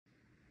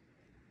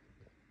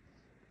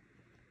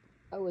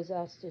I was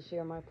asked to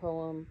share my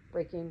poem,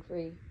 Breaking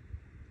Free,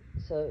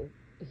 so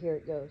here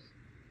it goes.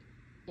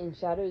 In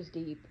shadows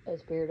deep, a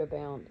spirit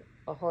abound,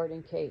 a heart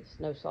encased,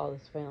 no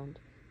solace found,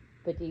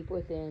 but deep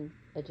within,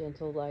 a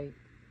gentle light,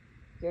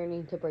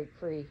 yearning to break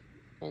free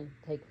and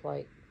take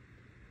flight.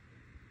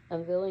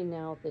 Unveiling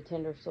now the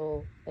tender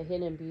soul, a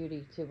hidden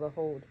beauty to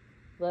behold.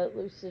 Let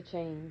loose the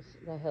chains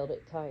that held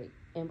it tight,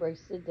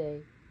 embrace the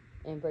day,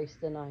 embrace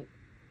the night.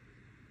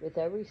 With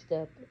every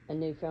step, a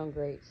newfound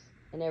grace,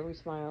 and every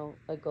smile,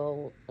 a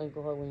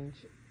glowing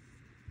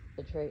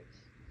a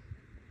trace.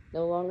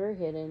 No longer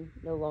hidden,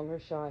 no longer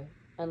shy,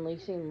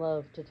 unleashing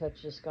love to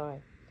touch the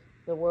sky.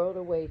 The world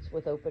awaits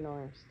with open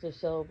arms to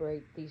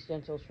celebrate these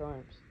gentle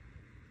charms.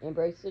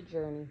 Embrace the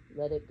journey,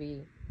 let it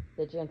be,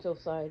 the gentle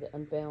side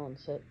unbound,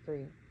 set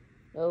free.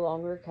 No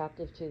longer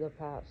captive to the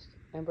past,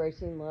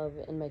 embracing love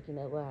and making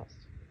it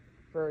last.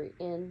 For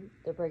in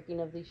the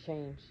breaking of these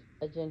chains,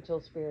 a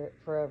gentle spirit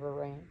forever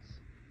reigns.